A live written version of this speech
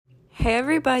Hey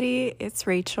everybody, it's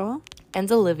Rachel.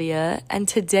 And Olivia, and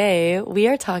today we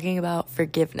are talking about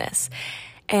forgiveness.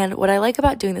 And what I like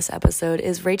about doing this episode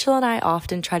is Rachel and I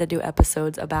often try to do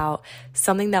episodes about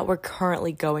something that we're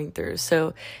currently going through.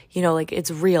 So,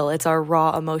 it's real, it's our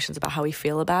raw emotions about how we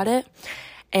feel about it.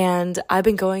 And I've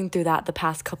been going through that the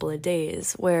past couple of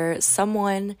days where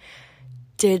someone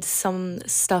did some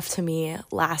stuff to me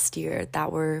last year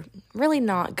that were really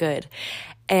not good.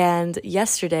 And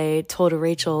yesterday told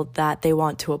Rachel that they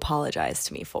want to apologize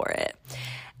to me for it.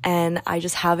 And I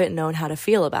just haven't known how to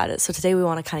feel about it. So today we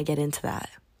want to kind of get into that.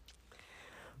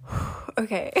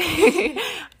 Okay.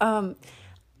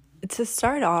 To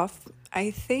start off,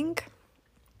 I think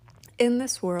in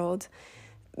this world,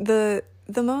 the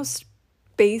most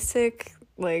basic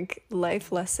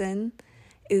life lesson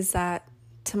is that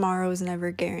tomorrow is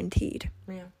never guaranteed.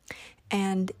 Yeah.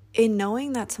 And in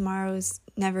knowing that tomorrow is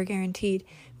never guaranteed,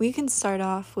 we can start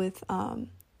off with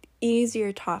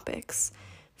easier topics.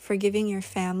 Forgiving your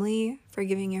family,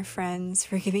 forgiving your friends,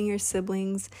 forgiving your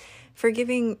siblings,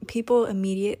 forgiving people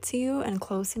immediate to you and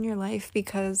close in your life,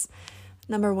 because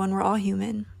number one, we're all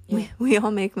human. Yeah. We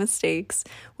all make mistakes.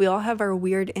 We all have our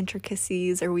weird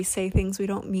intricacies, or we say things we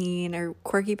don't mean, or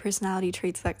quirky personality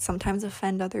traits that sometimes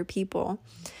offend other people.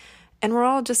 And we're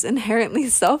all just inherently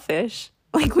selfish.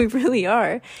 We really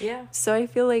are. Yeah. So I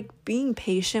feel like being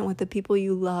patient with the people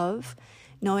you love,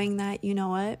 knowing that, you know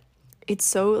what, it's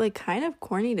so kind of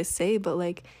corny to say, but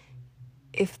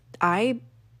if I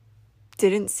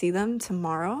didn't see them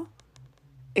tomorrow,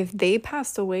 if they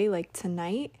passed away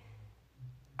tonight,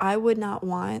 I would not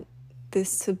want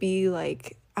this to be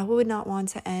I would not want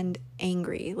to end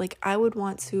angry. I would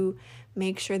want to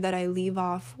make sure that I leave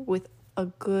off with a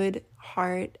good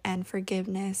heart and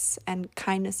forgiveness and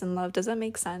kindness and love. Does that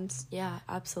make sense? Yeah,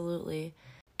 absolutely.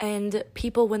 And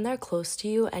people, when they're close to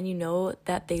you and you know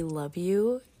that they love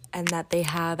you and that they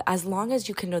have, as long as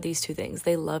you can know these two things,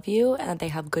 they love you and that they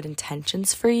have good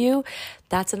intentions for you,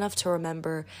 that's enough to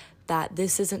remember that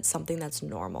this isn't something that's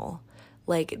normal.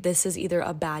 This is either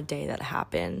a bad day that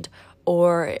happened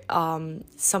or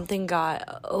something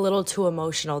got a little too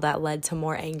emotional that led to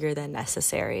more anger than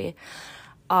necessary.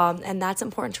 And that's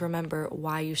important to remember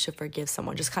why you should forgive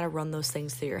someone. Just kind of run those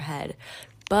things through your head.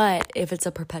 But if it's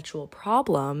a perpetual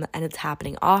problem and it's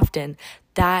happening often,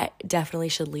 that definitely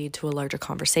should lead to a larger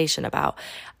conversation about,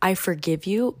 I forgive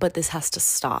you, but this has to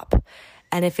stop.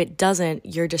 And if it doesn't,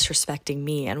 you're disrespecting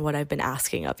me and what I've been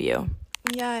asking of you.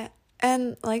 Yeah.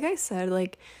 And like I said,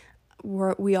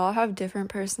 we all have different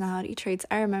personality traits.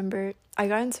 I remember I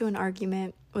got into an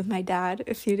argument with my dad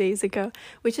a few days ago,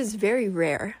 which is very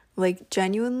rare.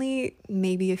 Genuinely,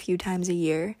 maybe a few times a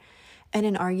year. And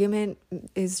an argument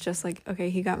is just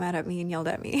okay, he got mad at me and yelled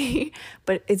at me.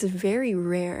 But it's very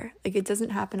rare. It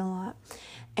doesn't happen a lot.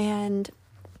 And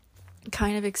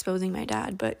kind of exposing my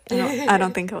dad, but I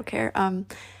don't think he'll care.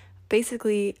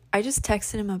 Basically, I just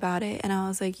texted him about it, and I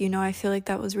was like, I feel like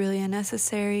that was really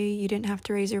unnecessary. You didn't have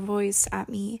to raise your voice at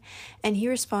me. And he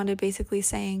responded basically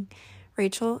saying,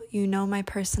 Rachel, you know my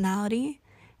personality,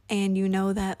 and you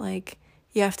know that,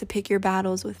 you have to pick your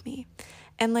battles with me.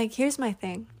 And, here's my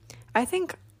thing. I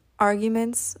think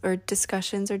arguments or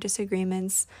discussions or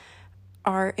disagreements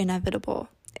are inevitable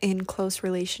in close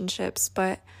relationships,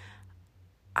 but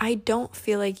I don't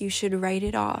feel like you should write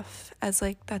it off as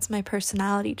that's my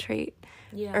personality trait.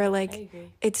 Yeah, or I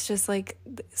agree. It's just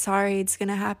sorry, it's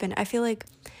gonna happen. I feel like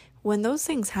when those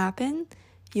things happen,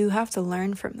 you have to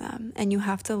learn from them, and you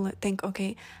have to think,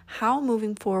 okay, how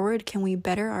moving forward can we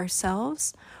better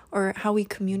ourselves, or how we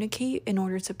communicate in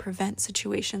order to prevent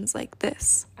situations like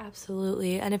this.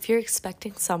 Absolutely. And if you're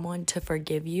expecting someone to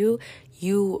forgive you,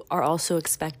 you are also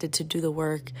expected to do the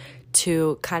work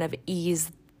to kind of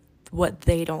ease what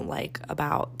they don't like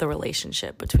about the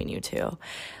relationship between you two.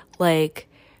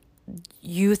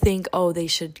 You think, they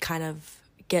should kind of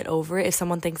get over it. If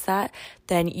someone thinks that,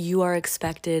 then you are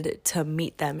expected to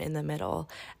meet them in the middle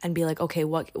and be like, okay,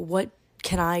 what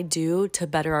can I do to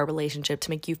better our relationship, to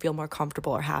make you feel more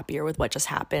comfortable or happier with what just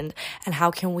happened? And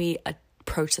how can we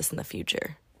approach this in the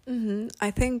future? Mm-hmm.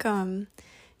 I think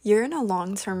you're in a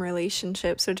long-term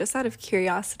relationship, so just out of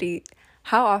curiosity,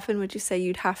 how often would you say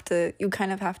you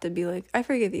kind of have to be like, I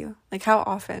forgive you? How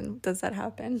often does that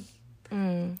happen?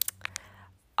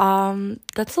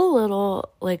 That's a little,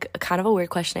 kind of a weird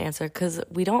question to answer, because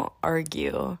we don't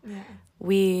argue. Yeah.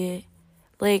 We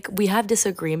have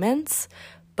disagreements,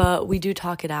 but we do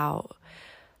talk it out.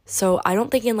 So I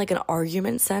don't think in an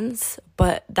argument sense,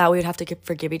 but that we would have to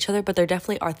forgive each other. But there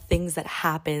definitely are things that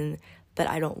happen that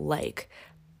I don't like.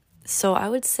 So I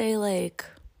would say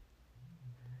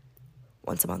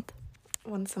once a month.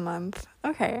 Once a month.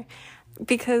 Okay.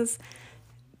 because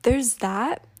there's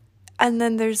that. And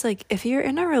then there's like, if you're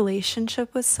in a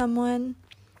relationship with someone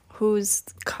who's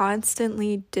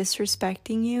constantly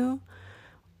disrespecting you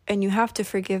and you have to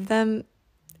forgive them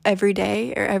every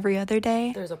day or every other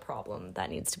day. There's a problem that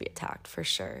needs to be attacked for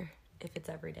sure if it's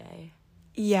every day.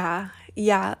 Yeah.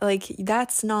 Like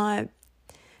that's not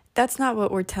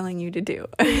what we're telling you to do.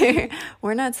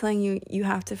 We're not telling you you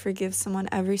have to forgive someone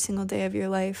every single day of your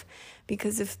life,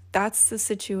 because if that's the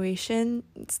situation,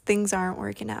 things aren't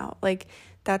working out. Like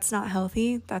that's not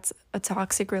healthy. That's a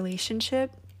toxic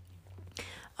relationship.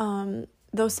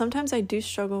 Though sometimes I do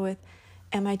struggle with,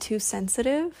 am I too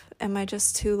sensitive? Am I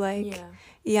just too like,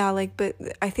 but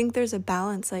I think there's a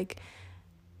balance, like,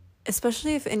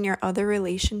 especially if in your other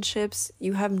relationships,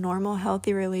 you have normal,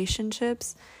 healthy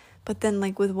relationships, but then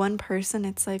like with one person,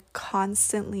 it's like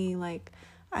constantly like,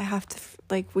 I have to,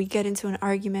 like, we get into an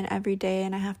argument every day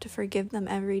and I have to forgive them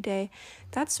every day.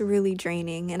 That's really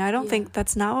draining. And I don't think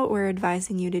that's not what we're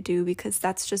advising you to do, because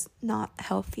that's just not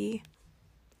healthy.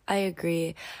 I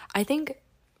agree. I think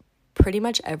pretty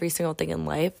much every single thing in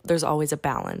life, there's always a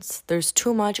balance. There's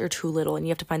too much or too little, and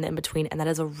you have to find the in between. And that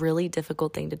is a really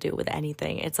difficult thing to do with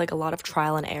anything. It's like a lot of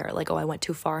trial and error. Like, oh, I went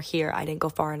too far here. I didn't go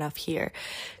far enough here.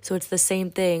 So it's the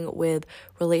same thing with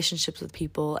relationships with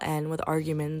people and with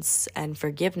arguments and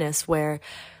forgiveness, where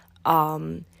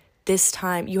this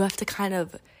time you have to kind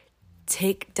of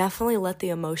definitely let the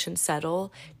emotion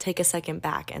settle, take a second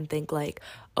back and think like,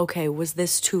 okay, was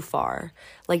this too far?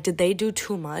 Like, did they do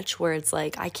too much where it's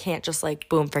like, I can't just like,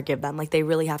 boom, forgive them. Like, they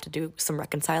really have to do some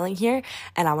reconciling here,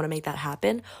 and I want to make that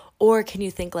happen. Or can you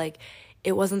think like,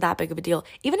 it wasn't that big of a deal?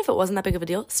 Even if it wasn't that big of a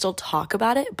deal, still talk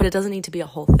about it, but it doesn't need to be a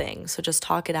whole thing. So just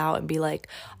talk it out and be like,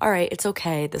 all right, it's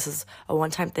okay. This is a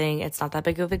one-time thing. It's not that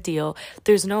big of a deal.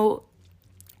 There's no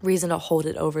reason to hold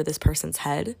it over this person's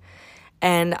head.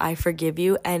 And I forgive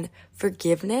you. And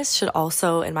forgiveness should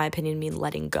also, in my opinion, mean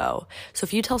letting go. So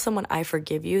if you tell someone I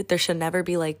forgive you, there should never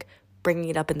be like bringing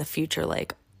it up in the future,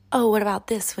 like, oh, what about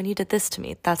this when you did this to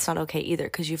me? That's not okay either,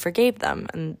 because you forgave them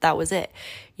and that was it.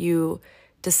 You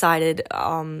decided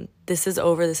this is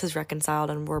over, this is reconciled,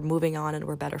 and we're moving on and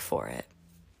we're better for it.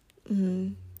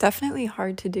 Definitely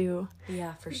hard to do.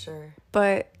 Yeah, for sure.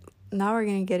 But now we're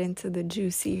going to get into the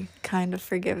juicy kind of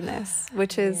forgiveness,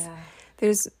 which is...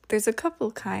 There's a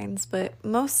couple kinds, but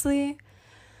mostly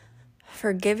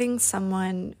forgiving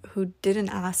someone who didn't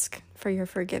ask for your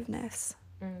forgiveness.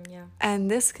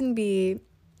 And this can be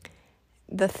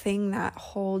the thing that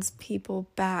holds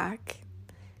people back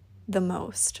the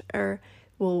most, or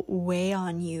will weigh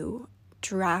on you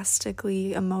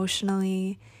drastically,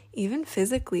 emotionally, even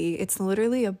physically. It's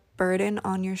literally a burden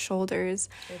on your shoulders.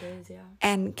 It is, yeah.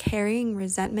 And carrying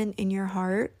resentment in your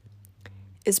heart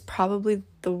is probably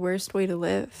the worst way to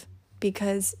live,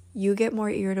 because you get more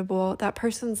irritable. That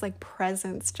person's like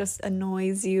presence just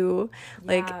annoys you.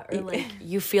 Or like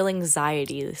you feel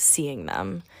anxiety seeing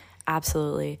them.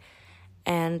 Absolutely.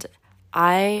 And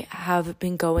I have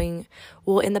been going,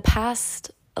 in the past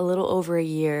a little over a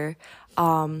year,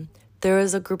 there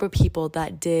was a group of people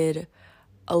that did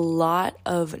a lot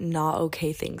of not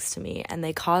okay things to me, and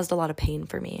they caused a lot of pain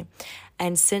for me.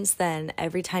 And since then,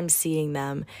 every time seeing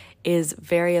them is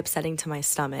very upsetting to my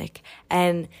stomach.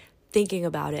 And thinking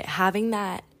about it, having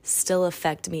that still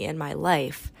affect me in my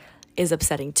life is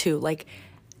upsetting too. Like,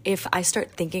 if I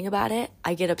start thinking about it,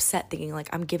 I get upset thinking like,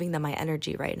 I'm giving them my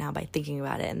energy right now by thinking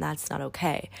about it, and that's not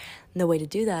okay. And the way to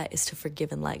do that is to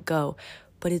forgive and let go.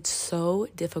 But it's so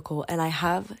difficult, and I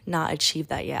have not achieved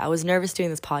that yet. I was nervous doing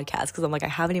this podcast because I'm like, I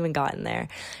haven't even gotten there.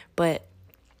 But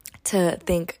to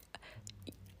think,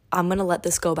 I'm going to let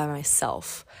this go by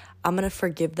myself. I'm going to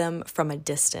forgive them from a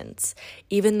distance.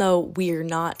 Even though we're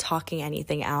not talking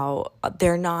anything out,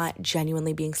 they're not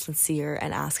genuinely being sincere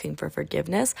and asking for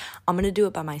forgiveness, I'm going to do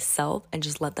it by myself and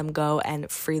just let them go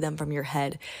and free them from your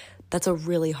head. That's a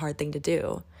really hard thing to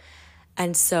do.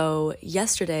 And so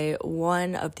yesterday,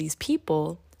 one of these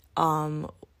people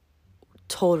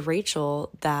told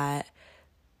Rachel that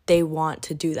they want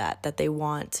to do that they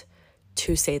want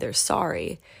to say they're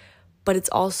sorry. But it's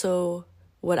also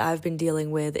what I've been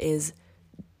dealing with is,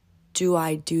 do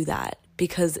I do that?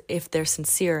 Because if they're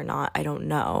sincere or not, I don't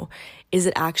know. Is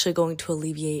it actually going to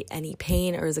alleviate any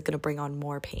pain, or is it going to bring on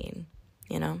more pain?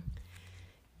 You know?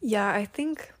 Yeah, I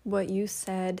think what you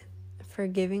said,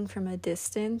 forgiving from a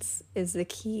distance, is the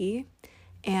key.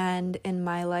 And in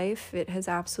my life, it has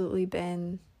absolutely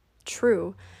been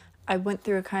true. I went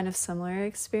through a kind of similar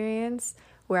experience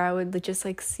where I would just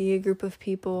like see a group of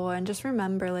people and just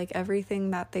remember like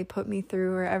everything that they put me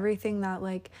through, or everything that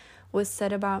like was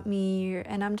said about me.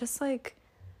 And I'm just like,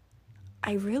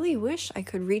 I really wish I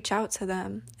could reach out to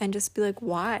them and just be like,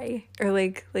 why? Or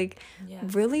like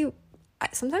really,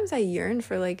 sometimes I yearn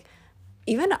for like,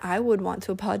 even I would want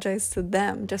to apologize to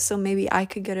them just so maybe I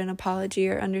could get an apology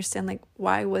or understand like,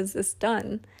 why was this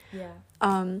done?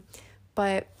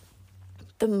 But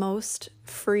the most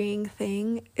freeing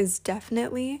thing is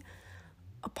definitely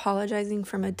apologizing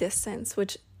from a distance,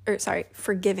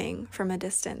 forgiving from a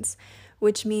distance,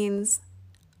 which means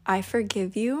I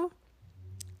forgive you,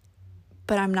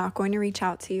 but I'm not going to reach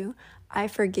out to you. I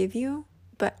forgive you,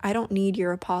 but I don't need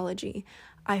your apology.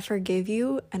 I forgive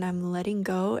you and I'm letting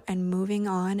go and moving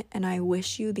on, and I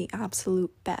wish you the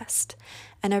absolute best.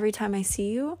 And every time I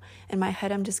see you, in my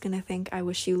head I'm just going to think, I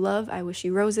wish you love, I wish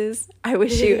you roses, I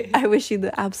wish you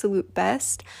the absolute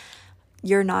best.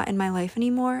 You're not in my life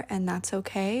anymore, and that's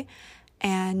okay.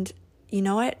 And you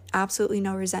know what? Absolutely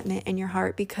no resentment in your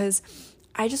heart, because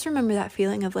I just remember that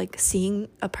feeling of like seeing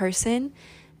a person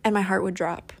and my heart would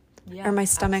drop, or my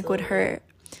stomach would hurt.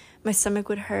 My stomach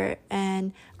would hurt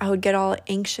and I would get all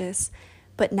anxious.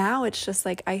 But now it's just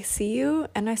like I see you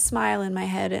and I smile in my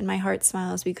head and my heart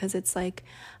smiles, because it's like,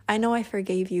 I know I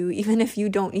forgave you, even if you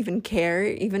don't even care,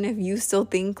 even if you still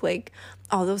think like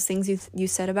all those things you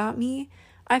said about me,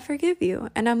 I forgive you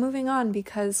and I'm moving on,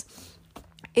 because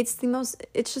it's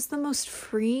just the most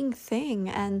freeing thing.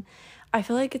 And I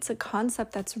feel like it's a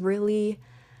concept that's really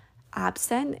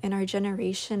absent in our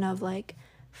generation, of like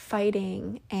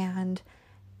fighting and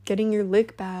getting your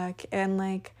lick back and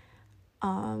like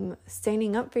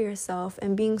standing up for yourself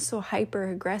and being so hyper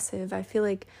aggressive. I feel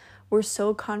like we're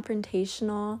so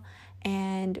confrontational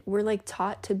and we're like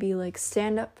taught to be like,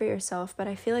 stand up for yourself. But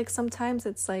I feel like sometimes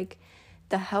it's like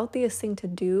the healthiest thing to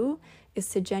do is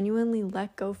to genuinely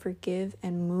let go, forgive,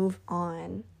 and move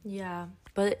on. Yeah.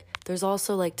 But there's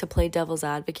also, like, to play devil's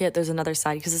advocate, there's another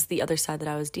side, because it's the other side that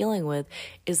I was dealing with,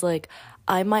 is, like,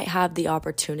 I might have the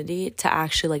opportunity to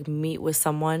actually, like, meet with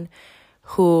someone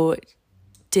who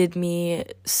did me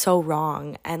so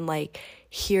wrong and, like,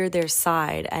 hear their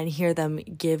side and hear them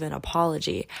give an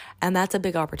apology. And that's a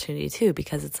big opportunity, too,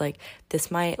 because it's, like,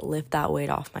 this might lift that weight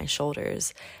off my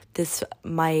shoulders. This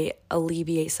might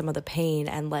alleviate some of the pain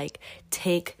and like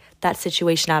take that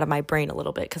situation out of my brain a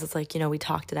little bit, because it's like, we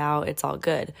talked it out, it's all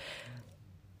good.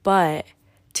 But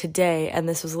today, and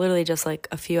this was literally just like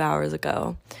a few hours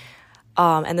ago,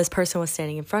 and this person was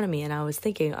standing in front of me, and I was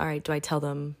thinking, all right, do I tell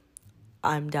them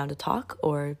I'm down to talk,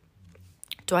 or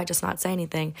do I just not say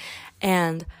anything?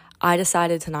 And I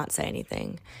decided to not say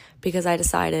anything, because I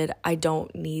decided I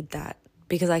don't need that,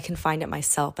 because I can find it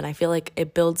myself. And I feel like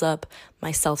it builds up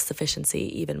my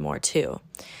self-sufficiency even more too.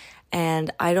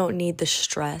 And I don't need the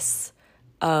stress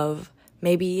of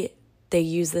maybe they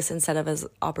use this instead of as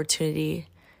opportunity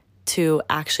to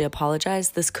actually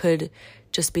apologize. This could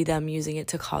just be them using it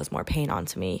to cause more pain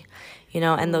onto me,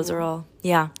 and those are all,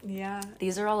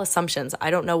 these are all assumptions. I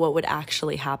don't know what would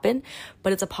actually happen,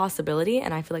 but it's a possibility.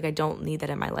 And I feel like I don't need that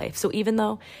in my life. So even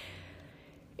though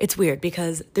it's weird,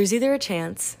 because there's either a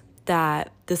chance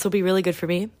that this will be really good for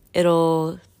me,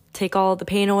 it'll take all the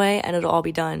pain away and it'll all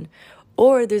be done,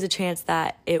 or there's a chance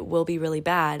that it will be really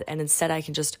bad and instead I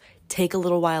can just take a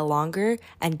little while longer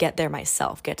and get there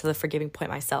myself, get to the forgiving point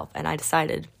myself. And I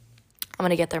decided I'm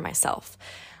gonna get there myself.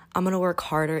 I'm gonna work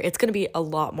harder. It's gonna be a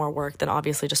lot more work than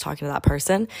obviously just talking to that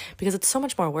person, because it's so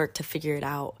much more work to figure it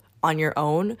out on your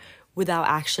own without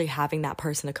actually having that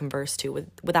person to converse to,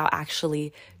 without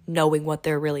actually knowing what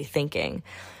they're really thinking,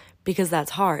 because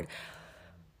that's hard.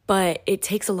 But it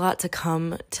takes a lot to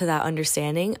come to that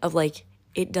understanding of like,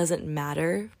 it doesn't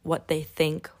matter what they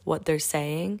think, what they're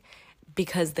saying,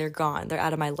 because they're gone. They're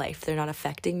out of my life. They're not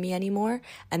affecting me anymore.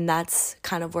 And that's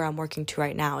kind of where I'm working to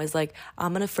right now, is like,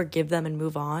 I'm going to forgive them and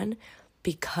move on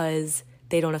because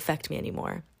they don't affect me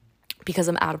anymore, because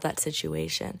I'm out of that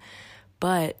situation.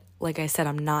 But like I said,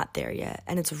 I'm not there yet.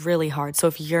 And it's really hard. So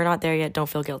if you're not there yet, don't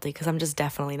feel guilty, because I'm just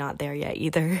definitely not there yet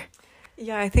either.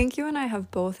 Yeah, I think you and I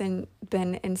have both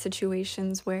been in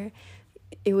situations where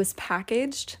it was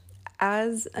packaged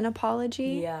as an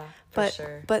apology. Yeah, but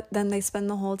sure. But then they spend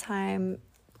the whole time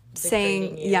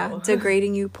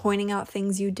degrading you, pointing out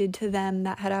things you did to them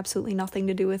that had absolutely nothing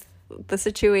to do with the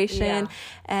situation,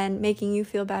 and making you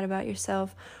feel bad about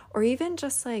yourself, or even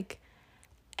just like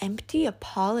empty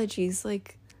apologies,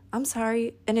 like, I'm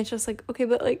sorry, and it's just like, okay,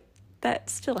 but like that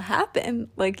still happened,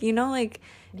 like,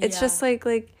 it's just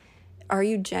like are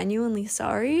you genuinely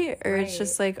sorry, or it's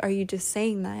just like, are you just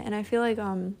saying that? And I feel like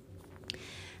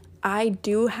I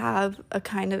do have a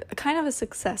kind of a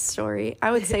success story.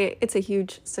 I would say it's a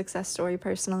huge success story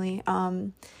personally,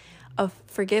 of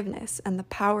forgiveness and the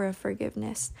power of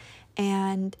forgiveness.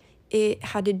 And it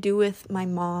had to do with my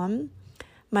mom.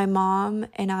 my mom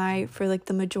and I, for like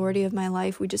the majority of my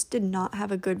life, we just did not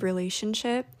have a good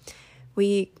relationship.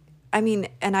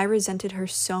 And I resented her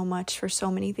so much for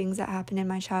so many things that happened in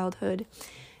my childhood.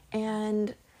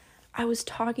 And I was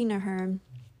talking to her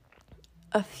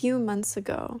a few months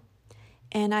ago,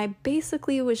 and I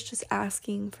basically was just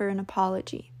asking for an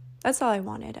apology. That's all I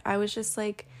wanted. I was just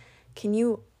like, can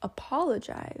you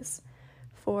apologize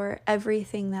for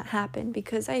everything that happened?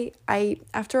 Because I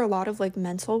after a lot of like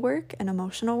mental work and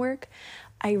emotional work,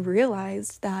 I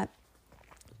realized that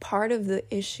part of the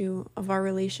issue of our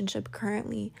relationship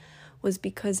currently was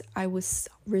because I was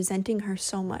resenting her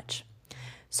so much.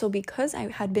 So because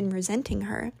I had been resenting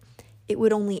her, it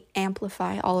would only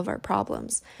amplify all of our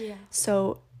problems. Yeah.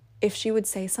 So if she would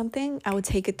say something, I would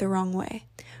take it the wrong way,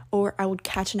 or I would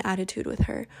catch an attitude with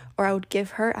her, or I would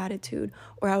give her attitude,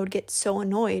 or I would get so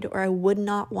annoyed, or I would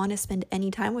not want to spend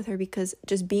any time with her because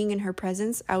just being in her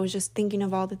presence, I was just thinking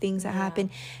of all the things that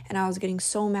happened, and I was getting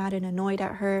so mad and annoyed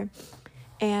at her.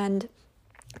 And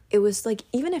it was like,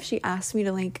 even if she asked me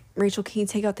to like, Rachel, can you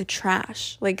take out the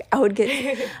trash? Like I would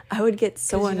get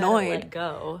so annoyed. Let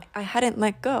go. I hadn't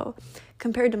let go.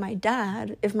 Compared to my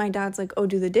dad, if my dad's like, oh,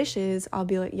 do the dishes, I'll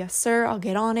be like, yes, sir, I'll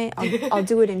get on it. I'll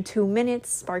do it in 2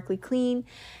 minutes, sparkly clean.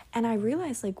 And I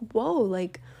realized like, whoa,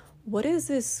 like what is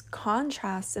this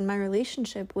contrast in my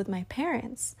relationship with my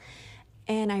parents?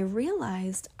 And I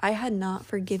realized I had not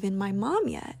forgiven my mom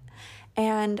yet.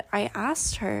 And I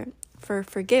asked her for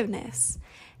forgiveness.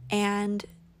 And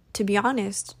to be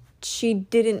honest, she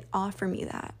didn't offer me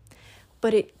that.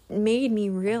 But it made me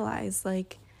realize,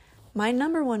 like, my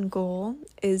number one goal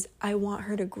is I want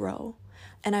her to grow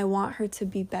and I want her to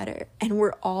be better. And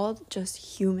we're all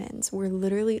just humans. We're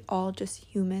literally all just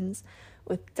humans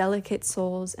with delicate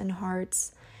souls and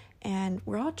hearts. And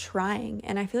we're all trying.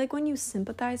 And I feel like when you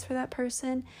sympathize for that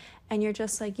person and you're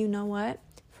just like, you know what?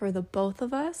 For the both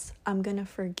of us, I'm going to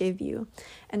forgive you.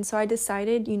 And so I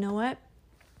decided, you know what?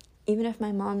 Even if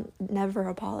my mom never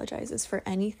apologizes for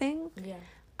anything,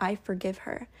 I forgive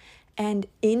her. And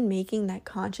in making that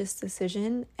conscious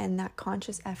decision and that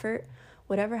conscious effort,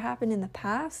 whatever happened in the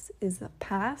past is the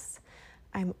past.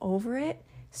 I'm over it.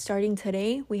 Starting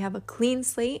today, we have a clean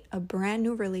slate, a brand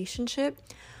new relationship.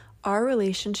 Our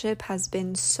relationship has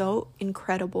been so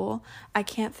incredible. I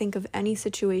can't think of any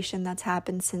situation that's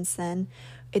happened since then.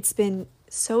 It's been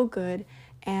so good.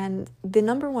 And the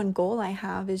number one goal I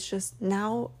have is just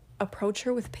now approach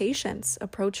her with patience,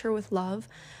 approach her with love,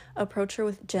 approach her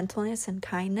with gentleness and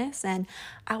kindness. And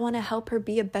I want to help her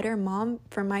be a better mom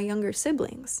for my younger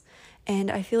siblings.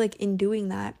 And I feel like in doing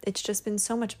that, it's just been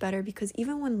so much better because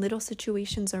even when little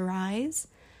situations arise,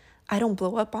 I don't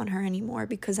blow up on her anymore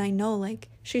because I know like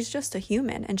she's just a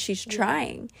human and she's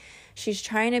trying. She's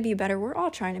trying to be better. We're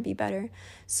all trying to be better.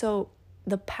 So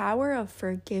the power of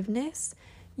forgiveness,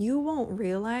 you won't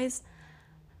realize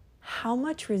how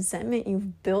much resentment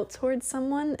you've built towards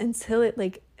someone until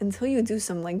you do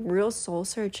some like real soul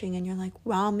searching and you're like,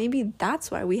 wow, maybe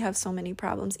that's why we have so many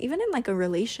problems, even in like a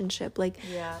relationship. Like,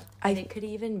 and it could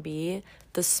even be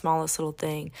the smallest little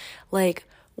thing. Like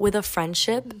with a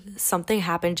friendship, something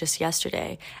happened just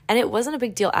yesterday and it wasn't a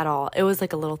big deal at all. It was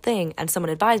like a little thing, and someone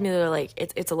advised me, they're like,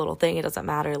 it's a little thing, it doesn't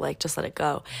matter, like just let it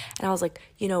go. And I was like,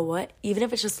 you know what, even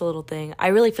if it's just a little thing, I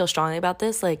really feel strongly about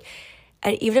this, like,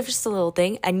 and even if it's just a little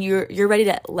thing and you're ready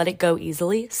to let it go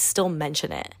easily, still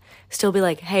mention it. Still be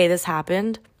like, hey, this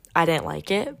happened, I didn't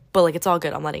like it, but like it's all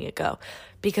good, I'm letting it go.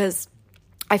 Because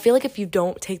I feel like if you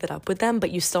don't take that up with them, but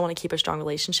you still want to keep a strong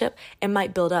relationship, it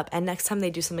might build up. And next time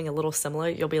they do something a little similar,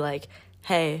 you'll be like,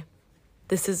 hey,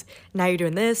 now you're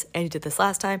doing this, and you did this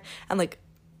last time. And like,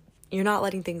 you're not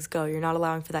letting things go. You're not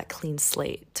allowing for that clean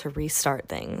slate to restart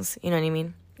things. You know what I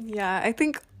mean? Yeah, I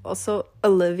think also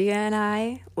Olivia and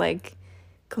I, like,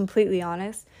 completely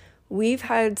honest, we've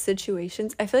had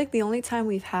situations. I feel like the only time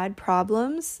we've had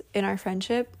problems in our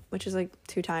friendship, which is like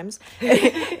 2 times,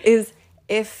 is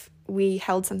if we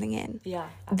held something in. Yeah,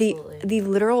 absolutely. The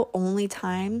literal only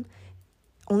times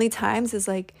is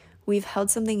like we've held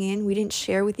something in, we didn't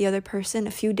share with the other person,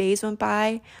 a few days went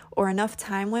by or enough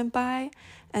time went by,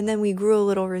 and then we grew a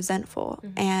little resentful.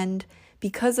 And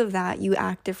because of that, you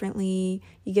act differently,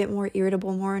 you get more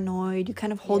irritable, more annoyed, you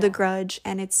kind of hold a grudge,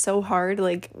 and it's so hard,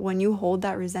 like, when you hold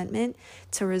that resentment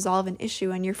to resolve an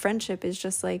issue, and your friendship is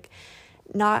just, like,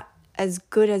 not as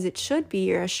good as it should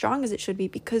be or as strong as it should be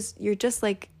because you're just,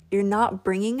 like, you're not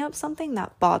bringing up something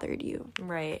that bothered you.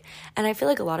 Right. And I feel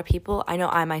like a lot of people, I know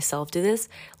I myself do this,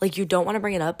 like, you don't want to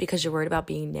bring it up because you're worried about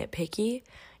being nitpicky.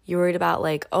 you're worried about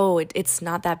like, oh, it's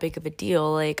not that big of a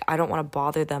deal. Like, I don't want to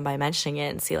bother them by mentioning it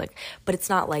and see like, but it's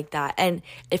not like that. And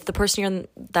if the person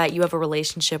that you have a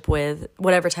relationship with,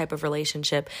 whatever type of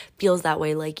relationship, feels that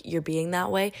way, like you're being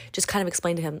that way, just kind of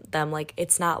explain to them like,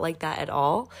 it's not like that at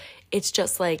all. It's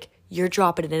just like, you're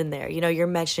dropping it in there, you know, you're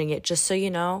mentioning it just so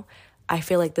you know, I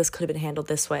feel like this could have been handled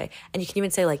this way. And you can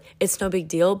even say like, it's no big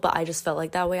deal, but I just felt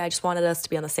like that way. I just wanted us to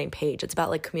be on the same page. It's about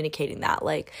like communicating that,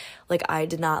 like I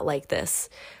did not like this,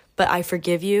 but I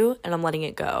forgive you and I'm letting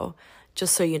it go.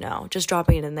 Just so you know, just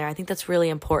dropping it in there. I think that's really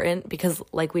important because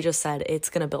like we just said, it's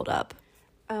going to build up.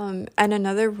 And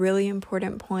another really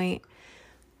important point,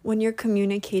 when you're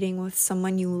communicating with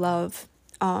someone you love,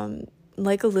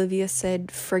 like Olivia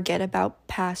said, forget about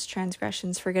past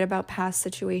transgressions, forget about past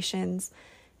situations.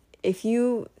 If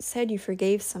you said you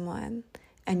forgave someone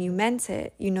and you meant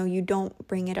it, you know, you don't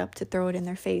bring it up to throw it in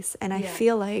their face. And I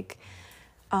feel like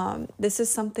this is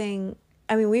something,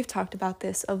 I mean, we've talked about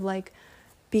this of like,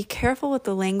 be careful with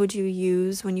the language you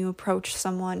use when you approach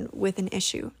someone with an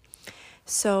issue.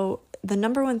 So the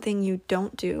number one thing you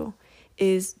don't do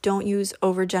is don't use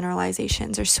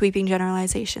overgeneralizations or sweeping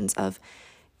generalizations of,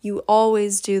 you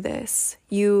always do this,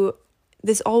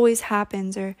 this always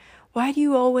happens, or why do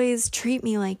you always treat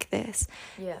me like this?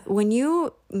 Yeah. When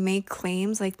you make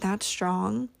claims like that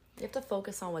strong, you have to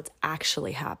focus on what's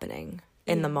actually happening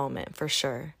in the moment, for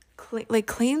sure. Like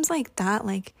claims like that,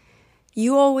 like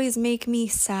you always make me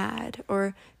sad,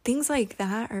 or things like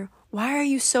that, or why are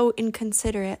you so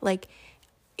inconsiderate? Like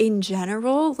in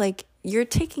general, like you're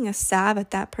taking a stab at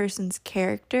that person's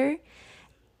character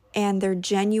and their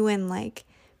genuine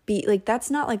that's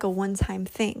not like a one-time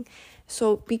thing.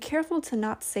 So be careful to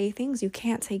not say things you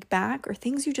can't take back or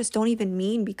things you just don't even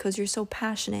mean because you're so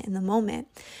passionate in the moment.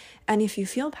 And if you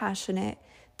feel passionate,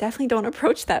 definitely don't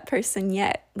approach that person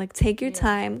yet. Like take your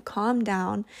time, calm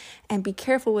down, and be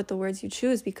careful with the words you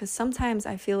choose, because sometimes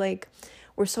I feel like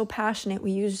we're so passionate,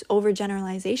 we use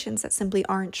overgeneralizations that simply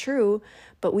aren't true,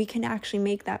 but we can actually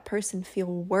make that person feel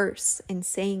worse in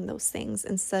saying those things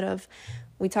instead of,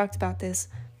 we talked about this,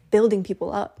 building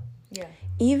people up. Yeah.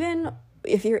 Even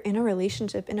if you're in a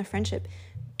relationship, in a friendship,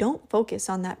 don't focus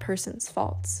on that person's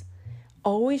faults.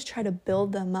 Always try to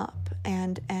build them up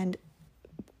and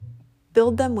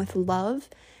build them with love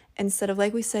instead of,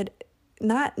 like we said,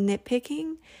 not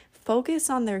nitpicking. Focus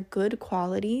on their good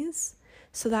qualities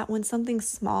so that when something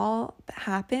small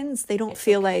happens, they don't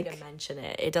feel okay like to mention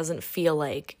it. It doesn't feel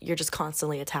like you're just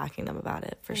constantly attacking them about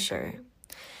it, for sure.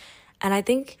 And I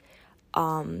think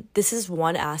this is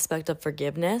one aspect of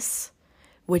forgiveness,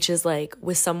 which is like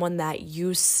with someone that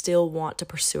you still want to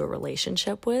pursue a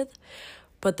relationship with.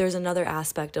 But there's another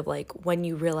aspect of like when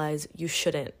you realize you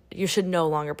should no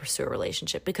longer pursue a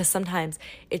relationship because sometimes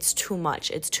it's too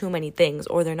much, it's too many things,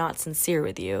 or they're not sincere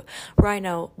with you. Where I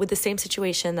know with the same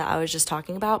situation that I was just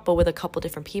talking about, but with a couple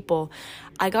different people,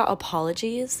 I got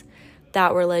apologies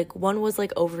that were like, one was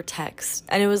like over text,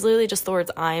 and it was literally just the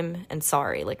words "I'm" and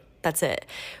 "sorry," like that's it,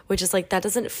 which is like, that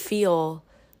doesn't feel,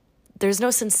 there's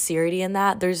no sincerity in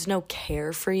that. There's no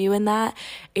care for you in that.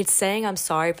 It's saying I'm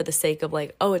sorry for the sake of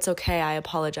like, oh, it's okay, I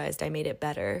apologized, I made it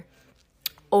better.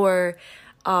 Or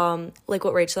like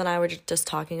what Rachel and I were just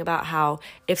talking about, how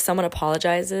if someone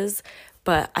apologizes,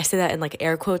 but I say that in like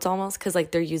air quotes almost because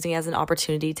like they're using it as an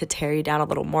opportunity to tear you down a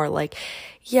little more. Like,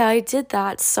 yeah, I did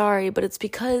that, sorry, but it's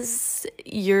because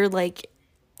you're like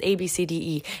A, B, C, D,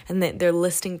 E. And they're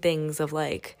listing things of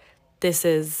like, this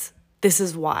is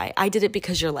why I did it,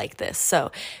 because you're like this.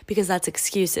 So because that's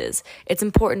excuses. It's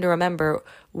important to remember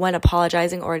when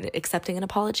apologizing or accepting an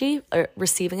apology or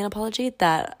receiving an apology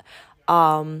that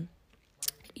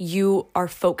you are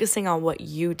focusing on what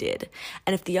you did.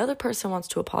 And if the other person wants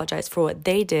to apologize for what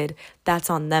they did,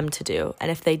 that's on them to do. And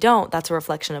if they don't, that's a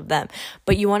reflection of them.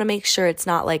 But you want to make sure it's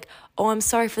not like, oh, I'm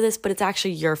sorry for this, but it's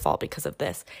actually your fault because of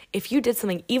this. If you did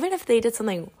something, even if they did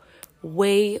something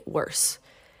way worse,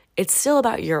 it's still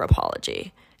about your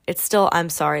apology. It's still, I'm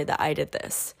sorry that I did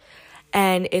this.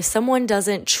 And if someone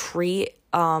doesn't treat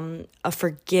a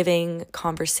forgiving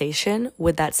conversation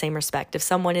with that same respect, if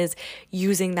someone is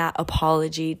using that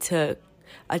apology to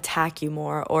attack you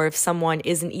more, or if someone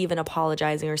isn't even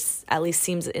apologizing or at least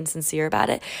seems insincere about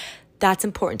it, that's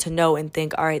important to know and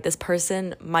think, all right, this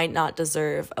person might not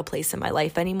deserve a place in my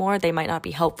life anymore. They might not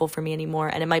be helpful for me anymore.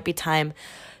 And it might be time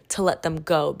to let them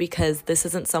go, because this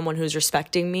isn't someone who's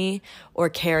respecting me or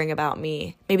caring about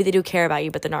me. Maybe they do care about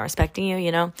you, but they're not respecting you,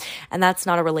 you know? And that's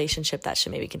not a relationship that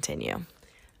should maybe continue.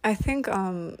 I think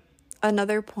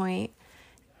another point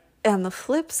on the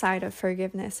flip side of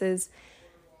forgiveness is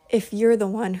if you're the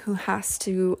one who has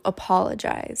to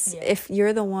apologize, if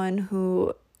you're the one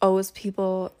who owes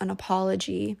people an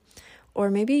apology, or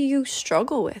maybe you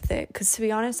struggle with it. Because to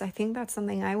be honest, I think that's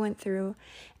something I went through,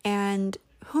 and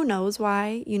who knows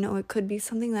why. It could be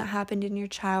something that happened in your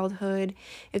childhood.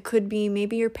 It could be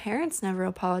maybe your parents never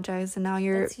apologized, and now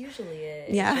you're... That's usually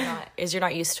it. Yeah. You're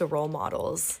not used to role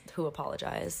models who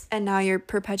apologize. And now you're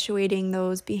perpetuating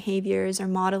those behaviors or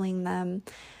modeling them.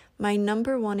 My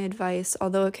number one advice,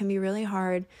 although it can be really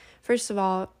hard, first of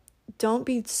all, don't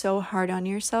be so hard on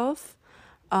yourself.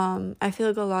 I feel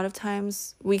like a lot of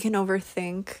times we can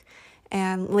overthink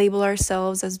and label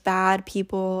ourselves as bad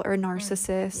people or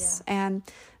narcissists. Yeah. And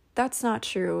that's not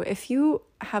true. If you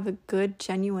have a good,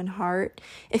 genuine heart,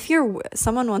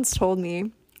 someone once told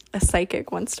me, a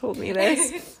psychic once told me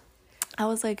this,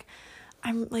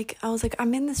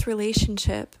 I'm in this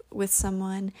relationship with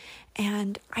someone,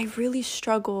 and I really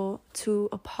struggle to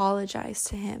apologize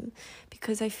to him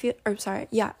because I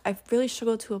really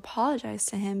struggle to apologize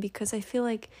to him because I feel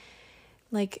like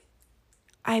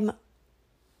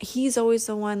he's always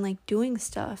the one like doing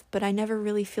stuff, but I never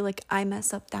really feel like I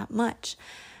mess up that much.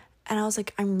 And I was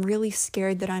like, I'm really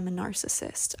scared that I'm a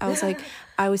narcissist.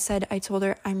 I told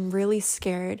her, I'm really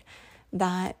scared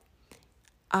that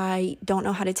I don't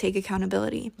know how to take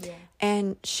accountability. Yeah.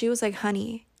 And she was like,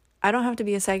 honey, I don't have to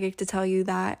be a psychic to tell you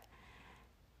that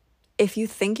if you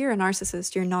think you're a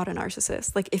narcissist, you're not a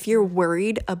narcissist. Like, if you're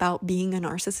worried about being a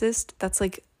narcissist, that's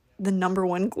like the number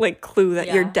one like clue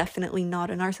that you're definitely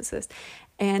not a narcissist.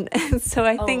 And so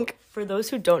I think... For those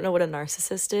who don't know what a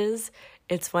narcissist is,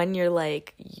 it's when you're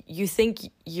like, you think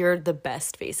you're the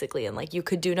best, basically, and like you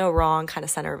could do no wrong, kind of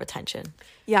center of attention.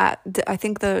 Yeah, I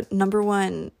think the number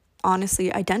one,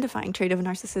 honestly, identifying trait of a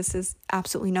narcissist is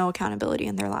absolutely no accountability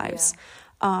in their lives.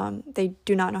 Yeah. They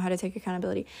do not know how to take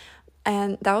accountability.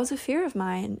 And that was a fear of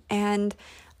mine. And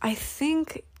I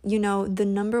think, the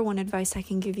number one advice I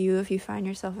can give you if you find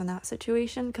yourself in that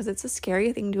situation, because it's a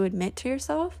scary thing to admit to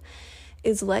yourself,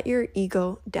 is let your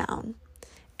ego down.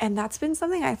 And that's been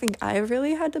something I think I've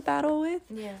really had to battle with.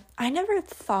 Yeah. I never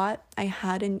thought I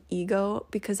had an ego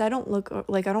because I don't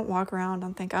walk around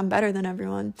and think I'm better than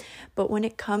everyone. But when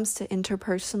it comes to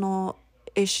interpersonal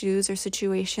issues or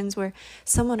situations where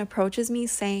someone approaches me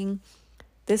saying,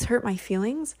 this hurt my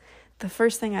feelings, the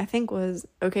first thing I think was,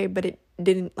 okay, but I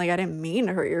didn't mean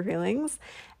to hurt your feelings.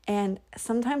 And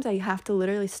sometimes I have to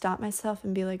literally stop myself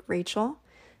and be like, Rachel,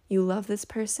 you love this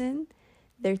person.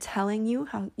 They're telling you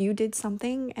how you did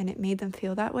something and it made them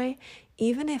feel that way.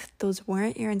 Even if those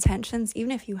weren't your intentions,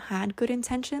 even if you had good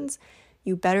intentions,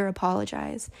 you better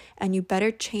apologize, and you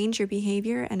better change your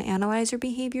behavior and analyze your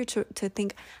behavior to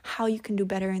think how you can do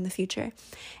better in the future.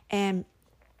 And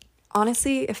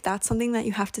honestly, if that's something that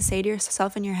you have to say to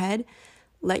yourself in your head,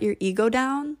 let your ego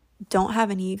down. Don't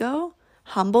have an ego.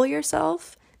 Humble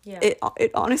yourself. Yeah.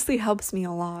 It honestly helps me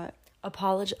a lot.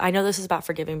 I know this is about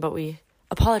forgiving, but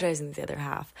apologizing to the other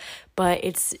half, but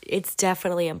it's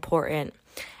definitely important.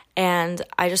 And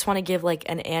I just want to give like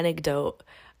an anecdote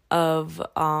of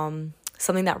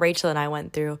something that Rachel and I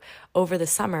went through over the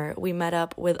summer. We met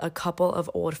up with a couple of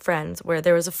old friends where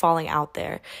there was a falling out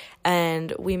there,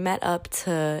 and we met up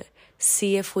to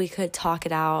see if we could talk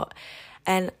it out.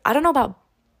 And I don't know about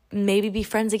maybe be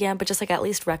friends again, but just like at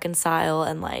least reconcile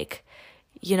and like,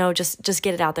 just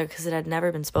get it out there because it had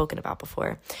never been spoken about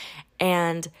before.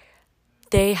 And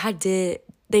they had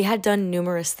done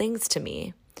numerous things to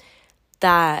me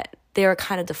that they were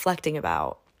kind of deflecting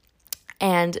about.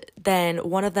 And then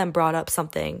one of them brought up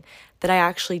something that I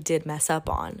actually did mess up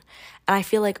on. And I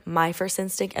feel like my first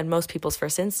instinct and most people's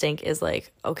first instinct is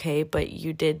like, okay, but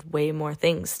you did way more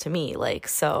things to me. Like,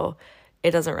 so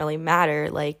it doesn't really matter.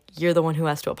 Like, you're the one who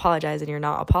has to apologize and you're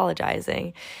not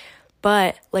apologizing.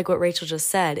 But like what Rachel just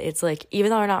said, it's like,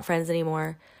 even though we're not friends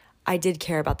anymore, I did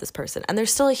care about this person, and they're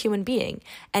still a human being,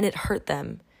 and it hurt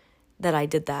them that I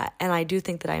did that. And I do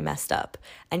think that I messed up.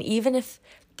 And even if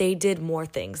they did more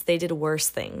things, they did worse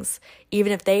things,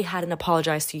 even if they hadn't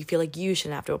apologized to you, feel like you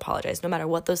shouldn't have to apologize. No matter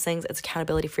what those things, it's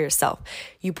accountability for yourself.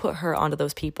 You put her onto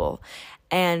those people.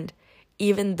 And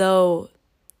even though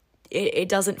it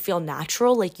doesn't feel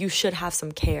natural, like you should have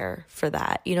some care for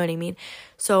that. You know what I mean?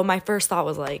 So my first thought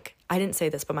was like, I didn't say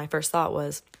this, but my first thought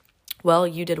was, well,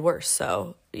 you did worse,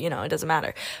 so, it doesn't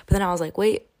matter. But then I was like,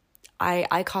 wait,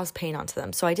 I caused pain onto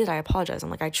them. So I apologize. I'm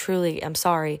like, I truly am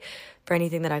sorry for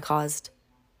anything that I caused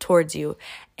towards you.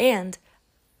 And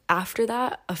after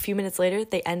that, a few minutes later,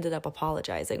 they ended up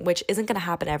apologizing, which isn't going to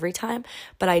happen every time.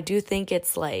 But I do think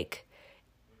it's like,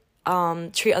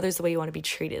 treat others the way you want to be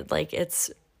treated. Like, it's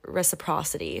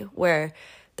reciprocity, where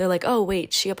they're like, oh,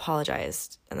 wait, she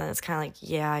apologized. And then it's kind of like,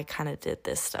 yeah, I kind of did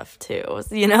this stuff too,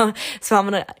 you know?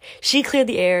 So she cleared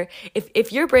the air.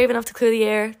 If you're brave enough to clear the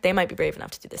air, they might be brave enough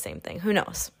to do the same thing. Who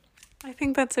knows? I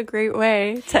think that's a great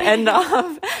way to end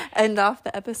off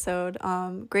the episode.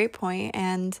 Great point.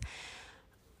 And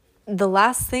the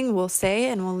last thing we'll say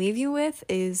and we'll leave you with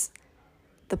is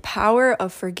the power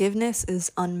of forgiveness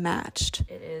is unmatched.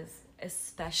 It is,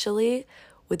 especially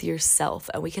with yourself.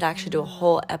 And we could actually do a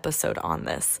whole episode on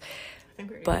this.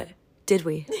 But did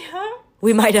we? Yeah.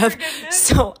 We might have.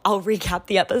 So I'll recap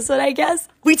the episode, I guess.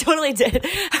 We totally did.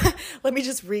 Let me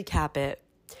just recap it.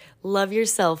 Love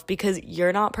yourself because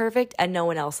you're not perfect and no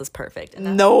one else is perfect.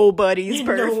 Nobody's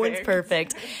perfect. No one's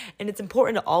perfect. And it's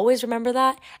important to always remember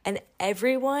that. And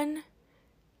everyone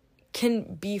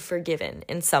can be forgiven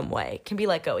in some way, can be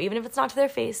let go. Even if it's not to their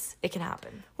face, it can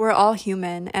happen. We're all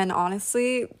human. And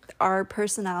honestly, our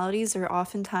personalities are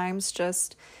oftentimes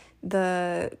just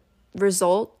the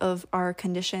result of our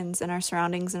conditions and our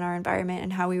surroundings and our environment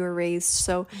and how we were raised.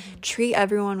 So treat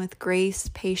everyone with grace,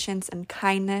 patience, and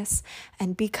kindness,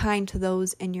 and be kind to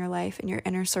those in your life, in your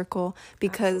inner circle,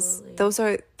 because those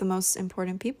are the most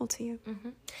important people to you.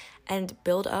 And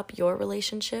build up your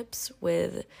relationships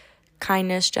with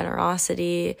kindness,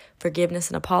 generosity, forgiveness,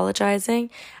 and apologizing.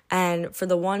 And for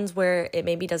the ones where it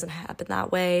maybe doesn't happen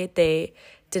that way, they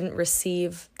didn't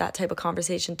receive that type of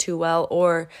conversation too well,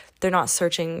 or they're not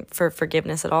searching for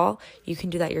forgiveness at all, you can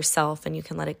do that yourself and you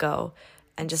can let it go.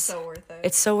 And just so worth it.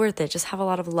 It's so worth it. Just have a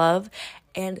lot of love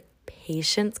and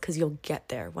patience, because you'll get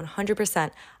there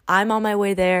 100%. I'm on my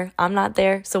way there. I'm not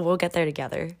there, so we'll get there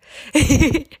together.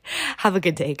 Have a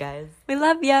good day, guys. We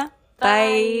love ya.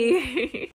 Bye.